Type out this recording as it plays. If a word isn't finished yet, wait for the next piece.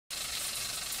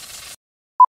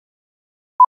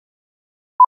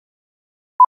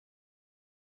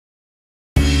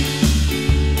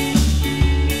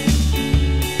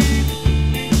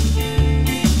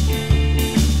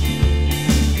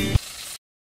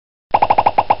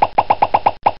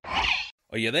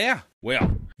Are you there?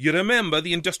 Well, you remember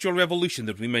the Industrial Revolution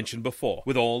that we mentioned before,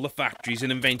 with all the factories and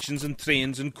inventions and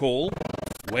trains and coal?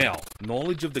 Well,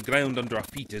 knowledge of the ground under our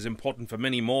feet is important for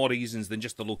many more reasons than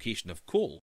just the location of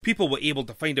coal. People were able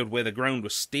to find out where the ground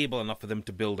was stable enough for them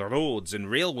to build roads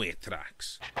and railway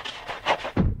tracks.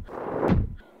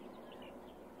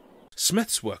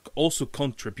 Smith's work also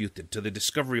contributed to the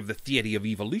discovery of the theory of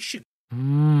evolution.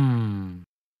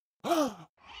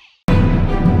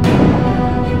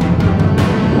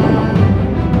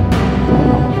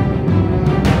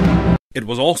 It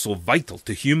was also vital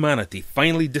to humanity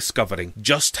finally discovering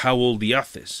just how old the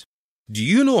Earth is. Do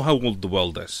you know how old the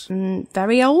world is?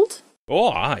 Very old? Oh,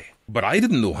 aye. But I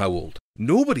didn't know how old.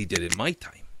 Nobody did in my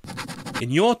time. In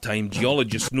your time,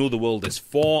 geologists know the world is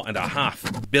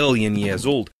 4.5 billion years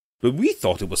old, but we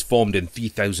thought it was formed in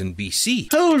 3000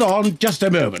 BC. Hold on just a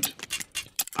moment.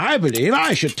 I believe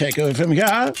I should take over from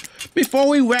here before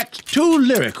we wax too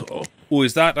lyrical. Oh,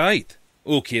 is that right?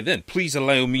 OK then, please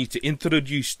allow me to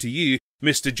introduce to you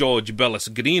Mr. George Bellis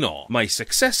Greenaw, my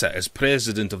successor as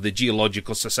President of the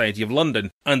Geological Society of London,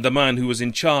 and the man who was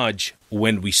in charge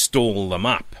when we stole the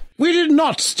map. We did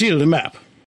not steal the map.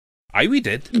 Aye, we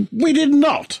did. We did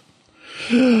not.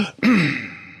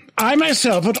 I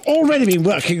myself had already been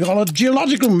working on a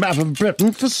geological map of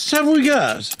Britain for several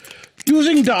years,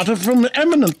 using data from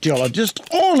eminent geologists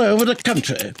all over the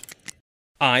country.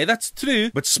 Aye, that's true,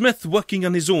 but Smith, working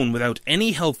on his own without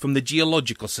any help from the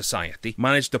Geological Society,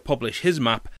 managed to publish his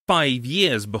map 5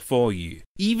 years before you,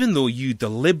 even though you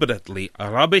deliberately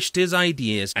rubbished his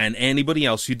ideas and anybody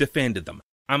else who defended them.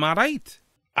 Am I right?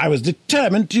 I was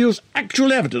determined to use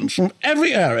actual evidence from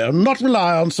every area and not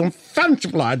rely on some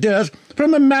fanciful ideas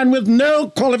from a man with no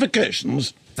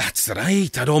qualifications. That's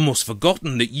right, I'd almost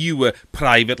forgotten that you were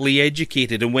privately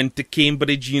educated and went to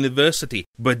Cambridge University,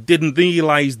 but didn't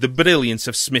realise the brilliance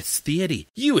of Smith's theory.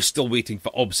 You were still waiting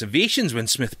for observations when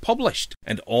Smith published,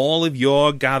 and all of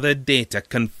your gathered data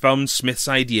confirmed Smith's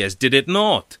ideas, did it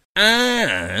not?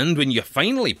 And when you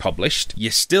finally published,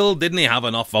 you still didn't have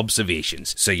enough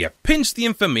observations, so you pinched the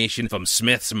information from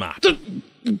Smith's map.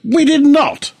 We did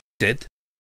not. Did.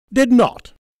 Did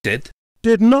not. Did.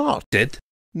 Did not. Did.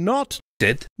 Not.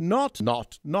 Did. Not.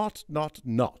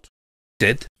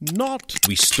 Did. Not.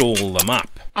 We stole the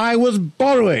map. I was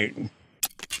borrowing.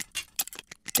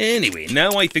 Anyway,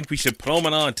 now I think we should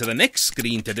promenade to the next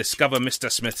screen to discover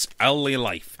Mr. Smith's early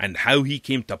life and how he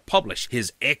came to publish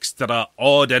his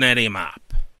extraordinary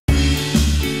map.